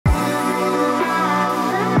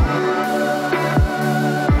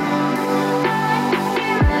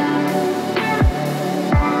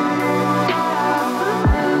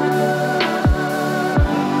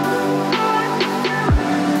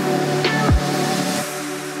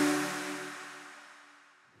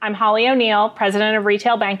I'm Holly O'Neill, President of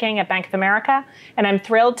Retail Banking at Bank of America, and I'm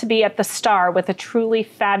thrilled to be at the Star with a truly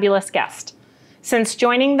fabulous guest. Since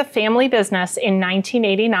joining the family business in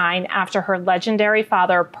 1989 after her legendary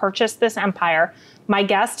father purchased this empire, my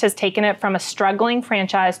guest has taken it from a struggling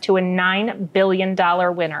franchise to a $9 billion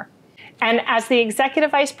winner. And as the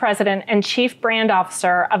Executive Vice President and Chief Brand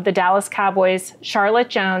Officer of the Dallas Cowboys, Charlotte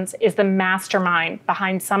Jones is the mastermind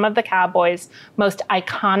behind some of the Cowboys' most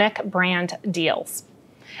iconic brand deals.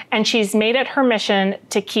 And she's made it her mission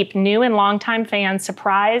to keep new and longtime fans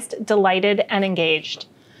surprised, delighted, and engaged.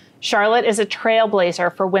 Charlotte is a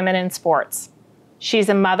trailblazer for women in sports. She's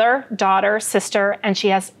a mother, daughter, sister, and she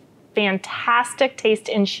has fantastic taste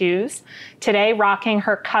in shoes, today rocking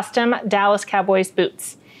her custom Dallas Cowboys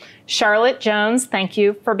boots. Charlotte Jones, thank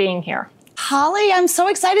you for being here. Holly, I'm so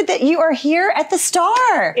excited that you are here at the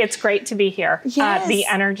Star. It's great to be here. Yes. The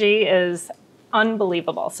energy is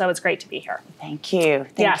unbelievable, so it's great to be here. Thank you.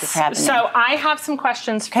 Thank you for having me. So I have some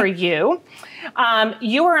questions for you.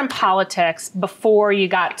 You were in politics before you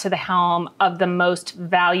got to the helm of the most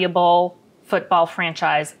valuable football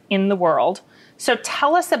franchise in the world. So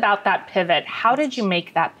tell us about that pivot. How did you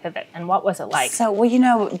make that pivot, and what was it like? So, well, you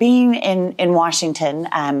know, being in Washington,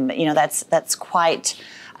 you know, that's quite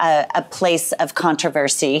a place of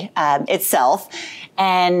controversy itself,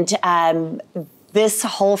 and this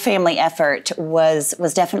whole family effort was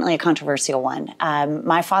definitely a controversial one.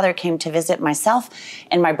 My father came to visit myself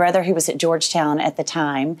and my brother, who was at Georgetown at the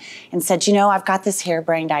time, and said, you know, I've got this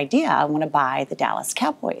harebrained idea. I want to buy the Dallas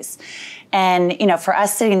Cowboys. And, you know, for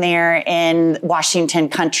us sitting there in Washington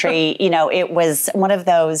country, you know, it was one of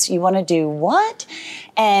those, you want to do what?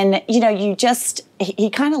 And, you know, he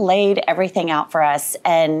kind of laid everything out for us,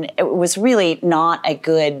 and it was really not a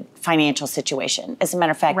good financial situation. As a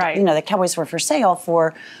matter of fact, right. You know, the Cowboys were for sale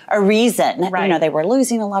for a reason. Right. You know, they were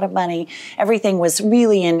losing a lot of money. Everything was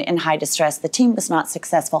really in high distress. The team was not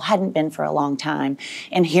successful, hadn't been for a long time.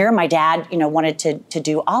 And here my dad, you know, wanted to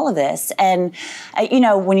do all of this. And, you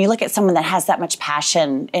know, when you look at someone that has that much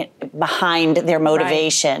passion behind their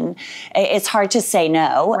motivation, right. It's hard to say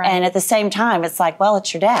no. Right. And at the same time, it's like, well,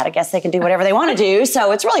 it's your dad. I guess they can do whatever they want to do.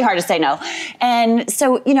 So it's really hard to say no. And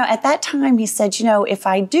so, you know, at that time he said, you know, if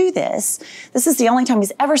I do this is the only time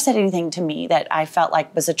he's ever said anything to me that I felt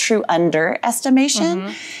like was a true underestimation.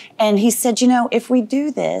 Mm-hmm. And he said, you know, if we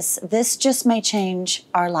do this just may change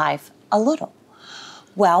our life a little.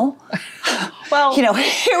 Well, you know,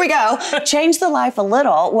 here we go. Change the life a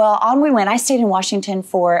little. Well, on we went. I stayed in Washington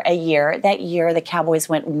for a year. That year, the Cowboys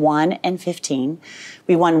went 1-15.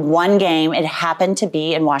 We won one game. It happened to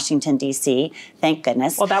be in Washington, D.C. Thank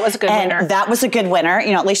goodness. Well, that was a good winner. That was a good winner.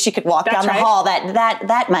 You know, at least you could walk down the hall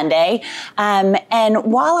that Monday. And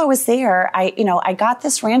while I was there, I got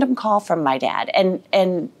this random call from my dad,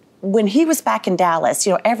 and when he was back in Dallas,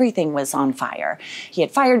 you know, everything was on fire. He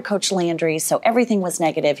had fired Coach Landry, so everything was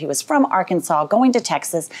negative. He was from Arkansas, going to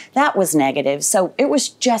Texas. That was negative. So it was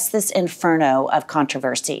just this inferno of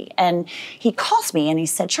controversy. And he calls me and he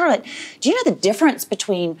said, Charlotte, do you know the difference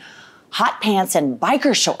between hot pants and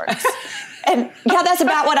biker shorts? And yeah, that's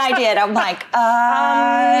about what I did. I'm like,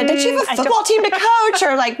 did you have a football team to coach?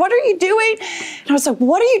 Or like, what are you doing? And I was like,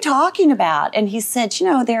 what are you talking about? And he said, you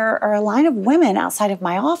know, there are a line of women outside of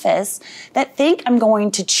my office that think I'm going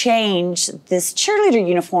to change this cheerleader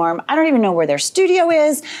uniform. I don't even know where their studio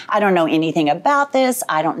is. I don't know anything about this.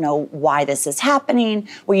 I don't know why this is happening.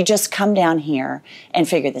 Will you just come down here and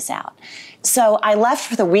figure this out? So I left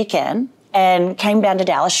for the weekend and came down to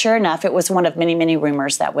Dallas. Sure enough, it was one of many, many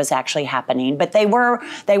rumors that was actually happening. But they were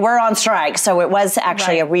on strike, so it was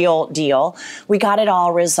actually a real deal. We got it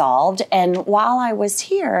all resolved. And while I was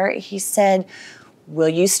here, he said, will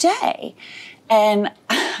you stay? And,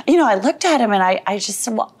 you know, I looked at him and I just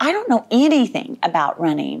said, well, I don't know anything about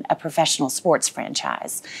running a professional sports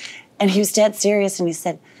franchise. And he was dead serious and he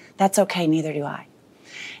said, that's okay, neither do I.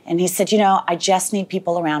 And he said, you know, I just need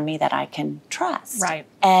people around me that I can trust. Right.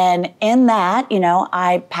 And in that, you know,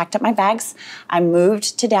 I packed up my bags. I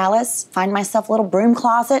moved to Dallas, find myself a little broom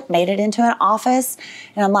closet, made it into an office.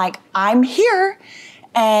 And I'm like, I'm here.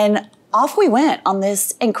 And off we went on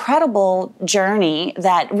this incredible journey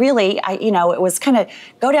that really, it was kind of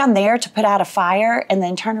go down there to put out a fire and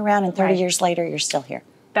then turn around and 30 years later, you're still here.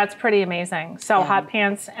 That's pretty amazing. So hot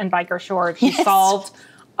pants and biker shorts, you solved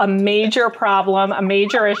a major problem, a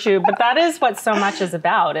major issue, but that is what so much is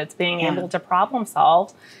about. It's being able to problem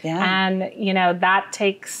solve. And, you know, that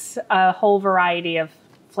takes a whole variety of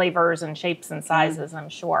flavors and shapes and sizes, I'm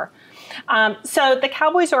sure. So the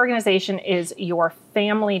Cowboys organization is your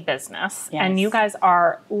family business, and you guys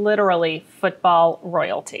are literally football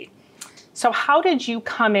royalty. So how did you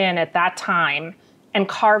come in at that time and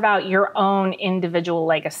carve out your own individual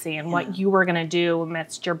legacy and what you were going to do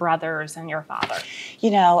amidst your brothers and your father?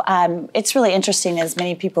 You know, it's really interesting, as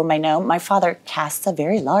many people may know, my father casts a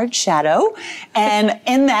very large shadow, and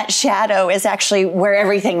in that shadow is actually where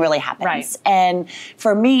everything really happens. Right. And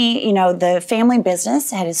for me, you know, the family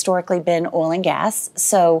business had historically been oil and gas,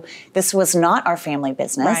 so this was not our family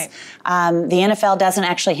business. Right. The NFL doesn't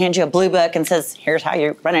actually hand you a blue book and says, here's how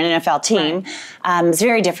you run an NFL team. Right. It's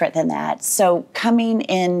very different than that. So coming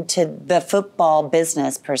into the football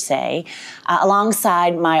business per se,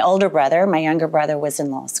 alongside my older brother, my younger brother was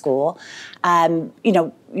in law school, you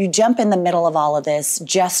know, you jump in the middle of all of this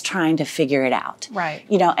just trying to figure it out. Right.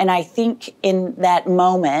 You know, and I think in that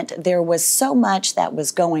moment, there was so much that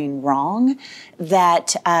was going wrong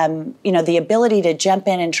that, you know, the ability to jump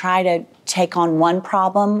in and try to take on one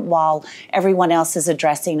problem while everyone else is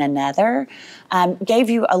addressing another gave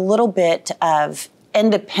you a little bit of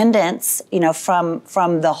independence, you know, from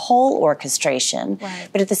the whole orchestration. Right.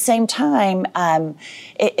 But at the same time,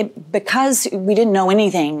 because we didn't know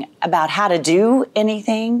anything about how to do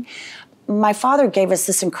anything, my father gave us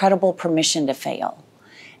this incredible permission to fail.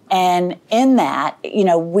 And in that, you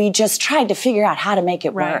know, we just tried to figure out how to make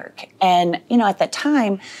it work. And, you know, at the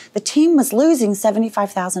time, the team was losing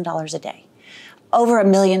 $75,000 a day, over $1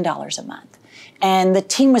 million a month. And the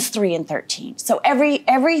team was 3-13. So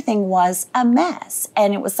everything was a mess.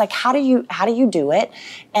 And it was like, how do you do it?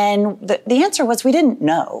 And the answer was we didn't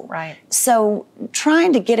know. Right. So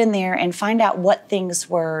trying to get in there and find out what things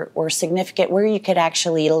were significant, where you could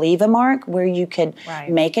actually leave a mark, where you could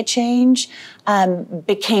make a change,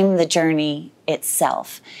 became the journey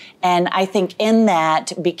itself. And I think in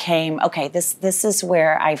that became, okay, this is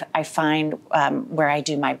where I find where I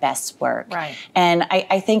do my best work. Right. And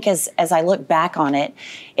I think as I look back on it,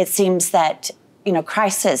 it seems that, you know,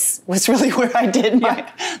 crisis was really where I did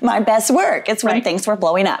my best work. It's when things were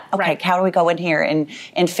blowing up. Okay, how do we go in here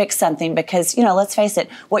and fix something? Because, you know, let's face it,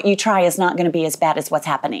 what you try is not going to be as bad as what's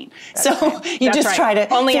happening. You just try to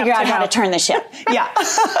figure out how to turn the ship.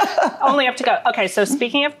 Only up to go. Okay, so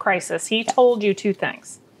speaking of crisis, he told you two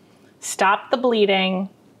things. Stop the bleeding,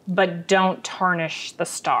 but don't tarnish the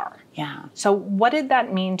star. Yeah. So what did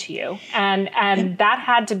that mean to you? And that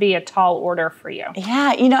had to be a tall order for you.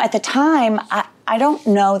 Yeah, you know, at the time, I don't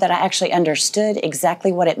know that I actually understood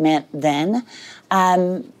exactly what it meant then,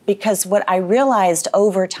 because what I realized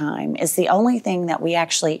over time is the only thing that we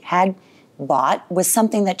actually had bought was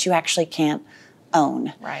something that you actually can't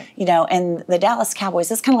own. Right. You know, and the Dallas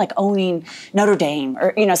Cowboys, it's kind of like owning Notre Dame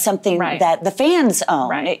or, you know, something that the fans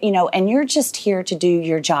own, you know, and you're just here to do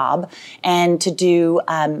your job and to do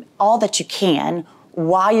all that you can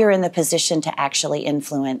while you're in the position to actually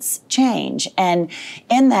influence change. And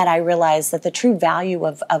in that, I realized that the true value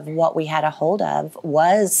of what we had a hold of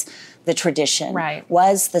was the tradition,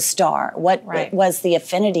 was the star, what was the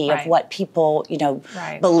affinity of what people, you know,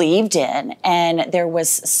 believed in. And there was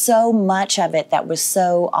so much of it that was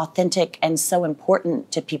so authentic and so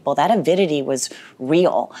important to people. That avidity was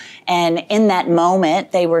real. And in that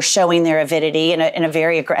moment, they were showing their avidity in a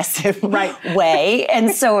very aggressive way. And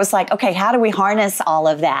so it was like, okay, how do we harness all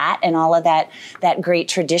of that and all of that great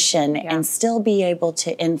tradition and still be able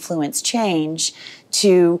to influence change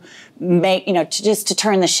to make, you know, to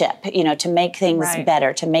turn the ship, you know, to make things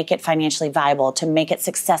better, to make it financially viable, to make it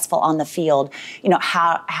successful on the field. You know,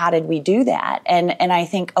 how did we do that? And I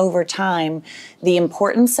think over time, the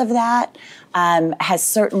importance of that has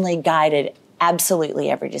certainly guided absolutely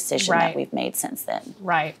every decision that we've made since then.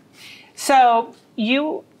 Right. So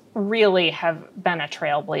you really have been a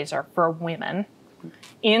trailblazer for women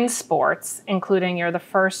in sports, including you're the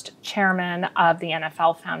first chairman of the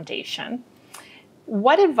NFL Foundation.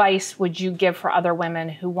 What advice would you give for other women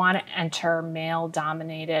who want to enter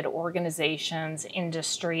male-dominated organizations,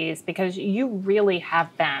 industries, because you really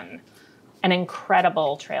have been an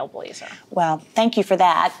incredible trailblazer? Well, thank you for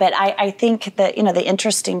that. But I think that, you know, the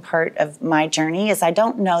interesting part of my journey is I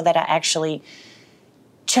don't know that I actually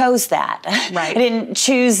chose that. I didn't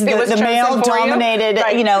choose the male-dominated,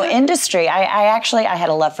 you know, industry. I had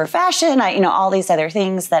a love for fashion. You know, all these other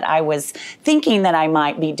things that I was thinking that I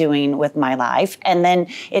might be doing with my life, and then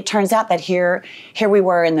it turns out that here we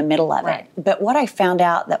were in the middle of it. But what I found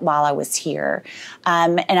out that while I was here,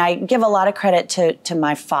 and I give a lot of credit to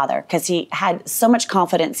my father because he had so much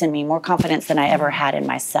confidence in me, more confidence than I ever had in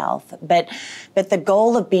myself. But the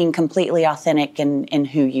goal of being completely authentic in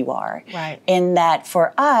who you are, in that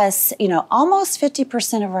for us, you know, almost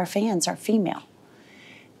 50% of our fans are female.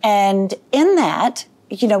 And in that,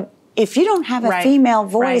 you know, if you don't have a female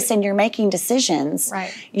voice and you're making decisions,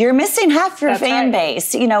 you're missing half your fan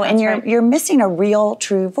base, you know, and you're missing a real,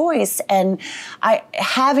 true voice. And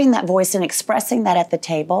having that voice and expressing that at the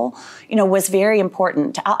table, you know, was very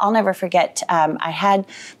important. I'll never forget, I had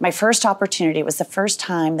my first opportunity. It was the first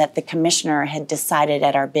time that the commissioner had decided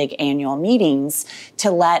at our big annual meetings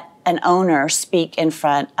to let an owner speak in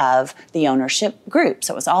front of the ownership group.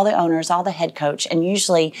 So it was all the owners, all the head coach, and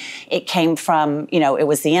usually it came from, you know, it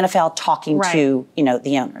was the NFL talking to, you know,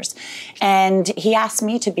 the owners. And he asked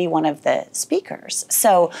me to be one of the speakers.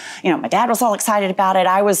 So, you know, my dad was all excited about it.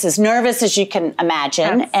 I was as nervous as you can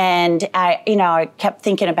imagine. And I kept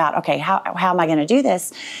thinking about, okay, how am I going to do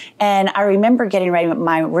this? And I remember getting ready,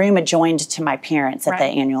 my room adjoined to my parents at the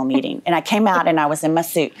annual meeting. And I came out and I was in my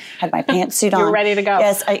suit, had my pantsuit on. You were ready to go.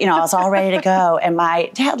 Yes, I was all ready to go. And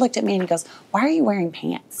my dad looked at me and he goes, "Why are you wearing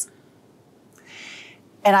pants?"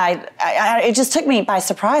 And it just took me by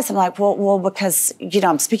surprise. I'm like, well, because, you know,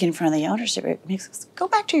 I'm speaking in front of the ownership group. He goes, "Go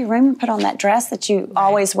back to your room and put on that dress that you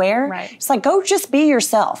always wear." It's like, go just be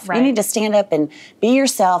yourself. You need to stand up and be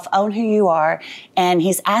yourself, own who you are. And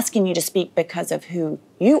he's asking you to speak because of who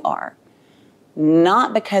you are,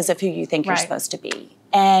 not because of who you think you're supposed to be.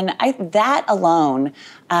 And that alone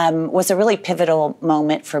was a really pivotal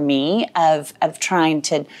moment for me of trying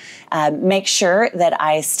to make sure that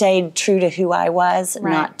I stayed true to who I was,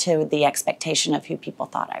 not to the expectation of who people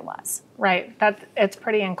thought I was. Right. It's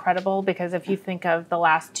pretty incredible, because if you think of the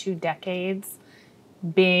last 2 decades,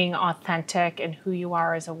 being authentic and who you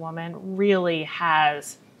are as a woman really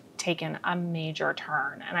has taken a major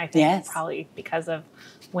turn. And I think probably because of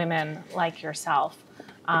women like yourself.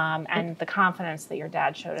 And the confidence that your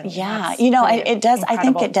dad showed in you. Yeah, you know, it does. Incredible. I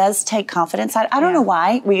think it does take confidence. I don't know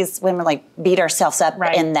why we as women like beat ourselves up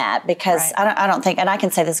in that, because I don't think, and I can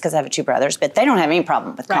say this because I have 2 brothers, but they don't have any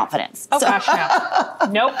problem with confidence. Oh gosh, no,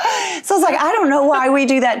 nope. So it's like, I don't know why we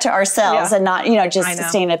do that to ourselves and not, you know, just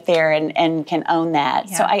stand up there and can own that.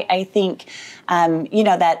 So I think. You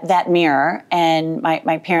know, that mirror, and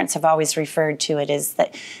my parents have always referred to it as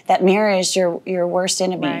that mirror is your worst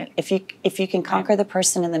enemy. If you can conquer the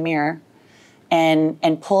person in the mirror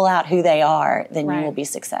and pull out who they are, then you will be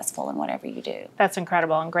successful in whatever you do. That's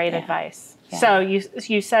incredible and great advice. Yeah. So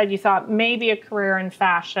you said you thought maybe a career in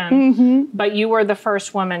fashion, but you were the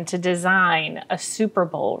first woman to design a Super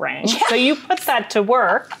Bowl ring. Yeah. So you put that to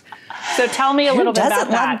work. So tell me a little bit about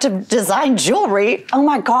that. Who doesn't love to design jewelry? Oh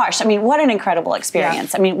my gosh. I mean, what an incredible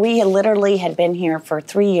experience. I mean, we literally had been here for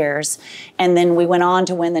 3 years, and then we went on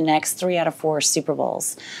to win the next 3 out of 4 Super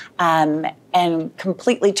Bowls. And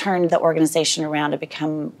completely turned the organization around to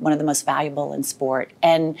become one of the most valuable in sport.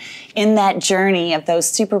 And in that journey of those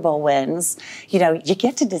Super Bowl wins, you know, you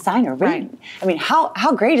get to design a ring. I mean,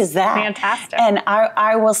 how great is that? Fantastic. And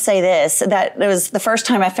I will say this, that it was the first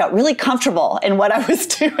time I felt really comfortable in what I was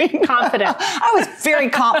doing. Confident. I was very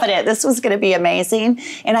confident this was going to be amazing.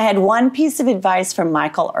 And I had one piece of advice from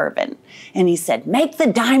Michael Urban. And he said, "Make the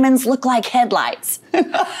diamonds look like headlights."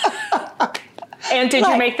 And did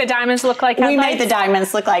you make the diamonds look like headlights? We made the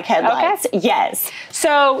diamonds look like headlights, yes.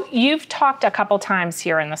 So you've talked a couple times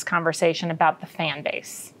here in this conversation about the fan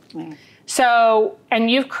base. So, and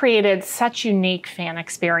you've created such unique fan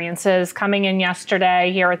experiences coming in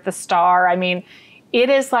yesterday here at the Star. I mean, it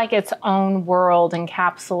is like its own world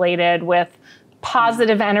encapsulated with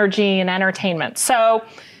positive energy and entertainment. So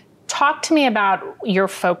talk to me about your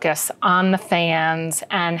focus on the fans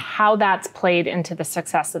and how that's played into the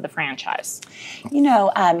success of the franchise. You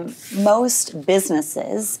know, most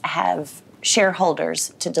businesses have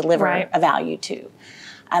shareholders to deliver a value to.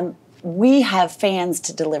 We have fans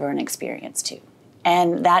to deliver an experience to.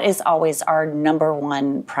 And that is always our number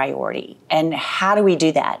one priority. And how do we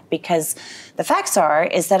do that? Because the facts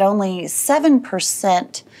is that only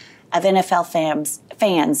 7% of NFL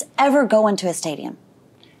fans ever go into a stadium.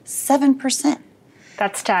 7%.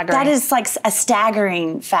 That's staggering. That is like a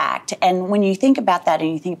staggering fact. And when you think about that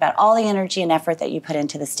and you think about all the energy and effort that you put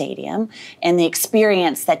into the stadium and the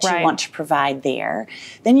experience that you want to provide there,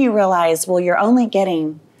 then you realize, well, you're only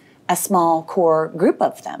getting a small core group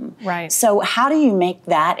of them. So how do you make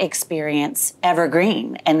that experience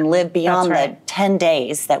evergreen and live beyond the 10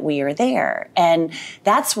 days that we are there? And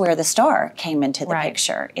that's where the Star came into the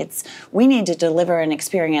picture. We need to deliver an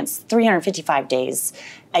experience 355 days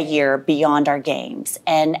a year beyond our games.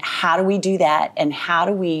 And how do we do that? And how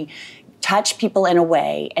do we touch people in a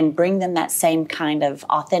way and bring them that same kind of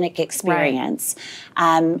authentic experience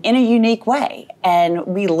in a unique way? And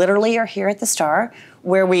we literally are here at the Star.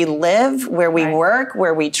 where we live, where we work,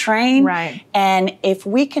 where we train. Right. And if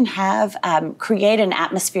we can have, create an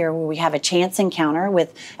atmosphere where we have a chance encounter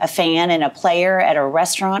with a fan and a player at a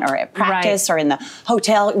restaurant or at practice or in the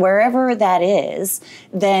hotel, wherever that is,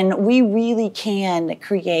 then we really can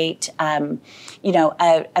create,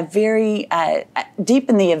 a very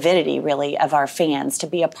deepen the avidity, really, of our fans to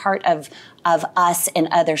be a part of us in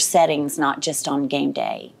other settings, not just on game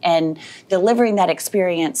day, and delivering that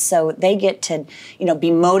experience so they get to, be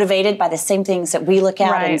motivated by the same things that we look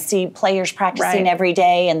at and see players practicing every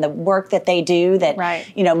day, and the work that they do that,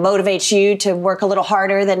 motivates you to work a little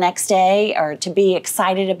harder the next day, or to be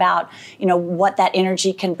excited about, what that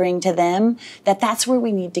energy can bring to them. That's where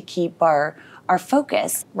we need to keep our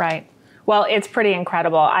focus. Right. Well, it's pretty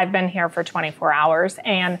incredible. I've been here for 24 hours,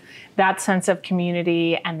 and that sense of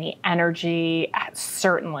community and the energy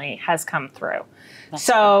certainly has come through.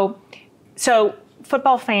 So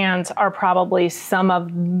football fans are probably some of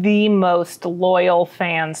the most loyal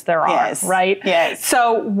fans there are, right? Yes.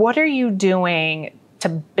 So what are you doing to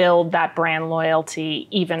build that brand loyalty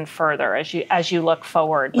even further as you look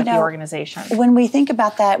forward with the organization? When we think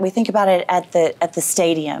about that, we think about it at the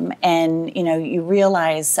stadium, and you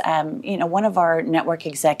realize, one of our network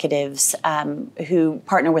executives who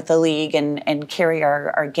partner with the league and carry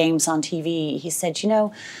our games on TV, he said,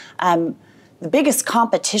 the biggest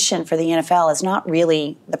competition for the NFL is not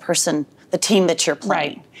really the team that you're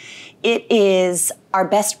playing. Right. It is our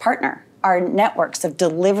best partner, our networks of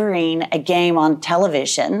delivering a game on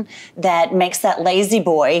television that makes that lazy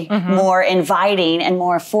boy more inviting and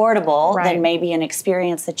more affordable than maybe an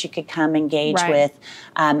experience that you could come engage with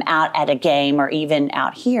out at a game or even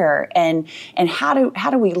out here. And how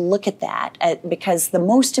do we look at that? Because the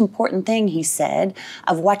most important thing, he said,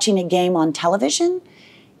 of watching a game on television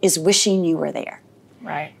is wishing you were there.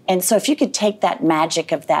 Right. And so if you could take that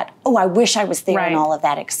magic of that, I wish I was there, and all of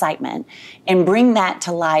that excitement, and bring that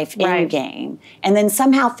to life in game, and then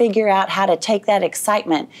somehow figure out how to take that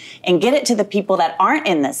excitement and get it to the people that aren't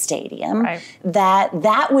in the stadium,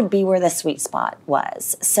 that would be where the sweet spot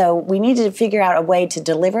was. So we needed to figure out a way to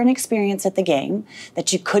deliver an experience at the game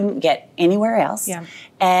that you couldn't get anywhere else,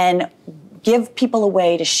 and give people a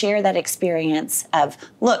way to share that experience of,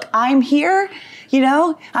 look, I'm here,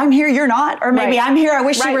 I'm here, you're not, or maybe I'm here, I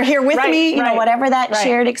wish you were here with me, whatever that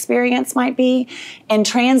shared experience might be, and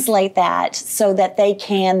translate that so that they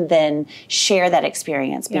can then share that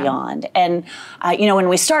experience beyond. And, when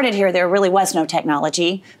we started here, there really was no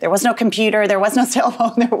technology, there was no computer, there was no cell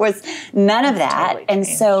phone, there was none of that. Totally and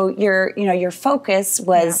so your focus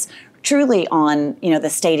was truly on, the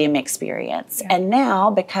stadium experience. And now,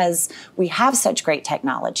 because we have such great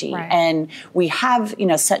technology and we have,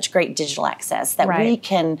 such great digital access, that we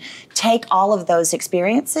can take all of those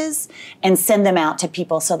experiences and send them out to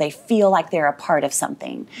people so they feel like they're a part of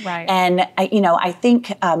something. And, I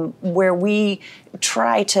think where we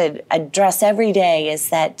try to address every day is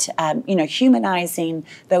that, humanizing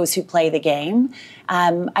those who play the game,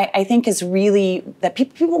 I think is really that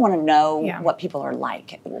people want to know what people are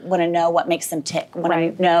like, want to know what makes them tick, want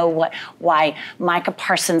to know why Micah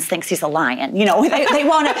Parsons thinks he's a lion. They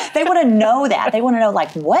want to know that. They want to know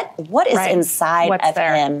what is inside of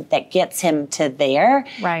him that gets him to there,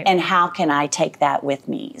 and how can I take that with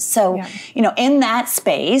me? So, in that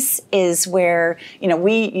space is where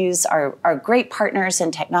we use our great partners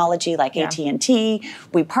in technology like AT&T.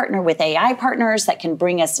 We partner with AI partners that can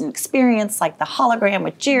bring us an experience like the hologram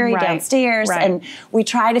with Jerry downstairs, and we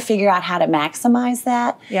try to figure out how to maximize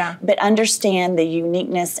that, but understand the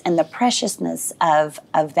uniqueness and the preciousness of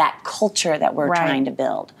that culture that we're trying to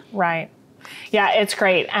build. Yeah, it's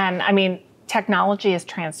great. And I mean, technology has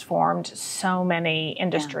transformed so many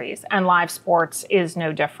industries, and live sports is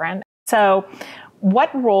no different. So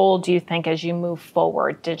what role do you think, as you move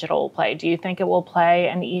forward, digital will play? Do you think it will play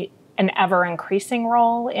an ever-increasing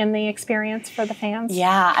role in the experience for the fans?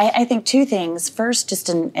 Yeah, I think two things. First, just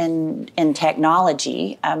in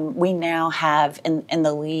technology, we now have in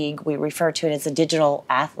the league, we refer to it as a digital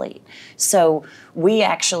athlete. So we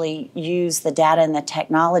actually use the data and the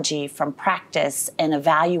technology from practice and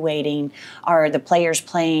evaluating, are the players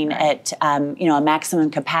playing at a maximum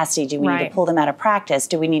capacity? Do we need to pull them out of practice?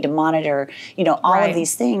 Do we need to monitor all of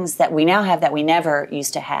these things that we now have that we never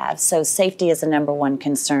used to have? So safety is the number one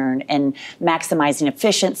concern. and maximizing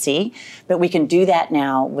efficiency, but we can do that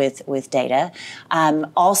now with data.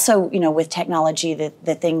 Also, with technology,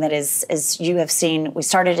 the thing that is, as you have seen, we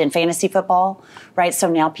started in fantasy football, right? So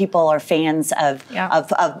now people are fans of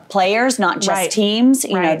players, not just teams.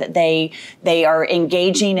 You know, that they are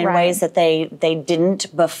engaging in ways that they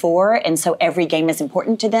didn't before, and so every game is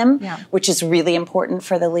important to them, which is really important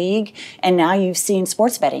for the league. And now you've seen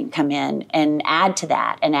sports betting come in and add to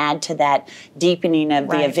that deepening of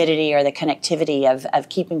the avidity or the connectivity of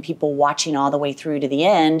keeping people watching all the way through to the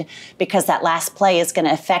end, because that last play is going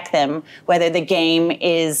to affect them whether the game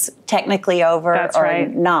is technically over or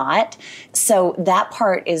not. So that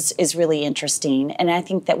part is really interesting, and I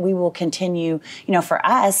think that we will continue. For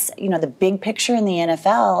us, the big picture in the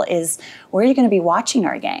NFL is, where are you going to be watching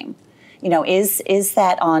our game? Is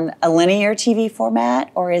that on a linear TV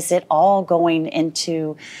format, or is it all going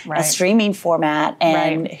into a streaming format?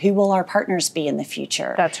 And who will our partners be in the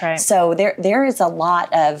future? That's right. So there is a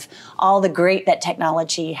lot of all the great that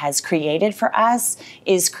technology has created for us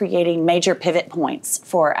is creating major pivot points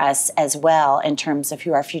for us as well in terms of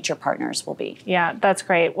who our future partners will be. Yeah, that's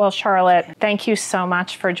great. Well, Charlotte, thank you so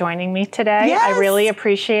much for joining me today. Yes. I really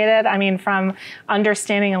appreciate it. I mean, from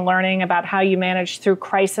understanding and learning about how you manage through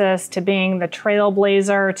crisis to being the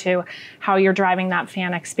trailblazer to how you're driving that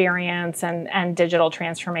fan experience and digital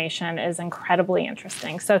transformation is incredibly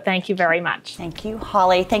interesting. So thank you very much. Thank you,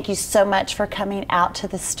 Holly. Thank you so much for coming out to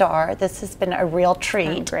the Star. This has been a real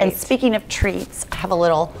treat. Great. And speaking of treats, I have a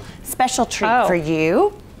little special treat for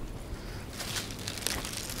you.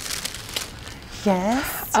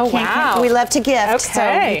 Yes. Oh, wow. We love to gift, so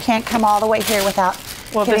you can't come all the way here without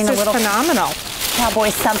getting a little phenomenal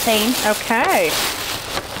Cowboys something. Okay.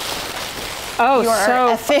 Oh,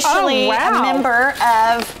 You're officially a member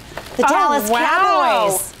of the Dallas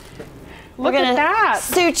Cowboys. Look at that.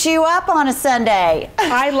 Suit you up on a Sunday.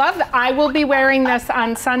 I love that. I will be wearing this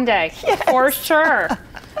on Sunday for sure.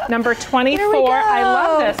 Number 24. I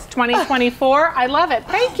love this. 2024. I love it.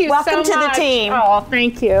 Thank you so much. Welcome to the team. Oh,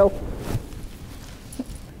 thank you.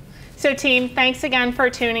 So team, thanks again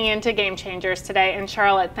for tuning in to Game Changers today. And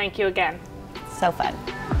Charlotte, thank you again. So fun.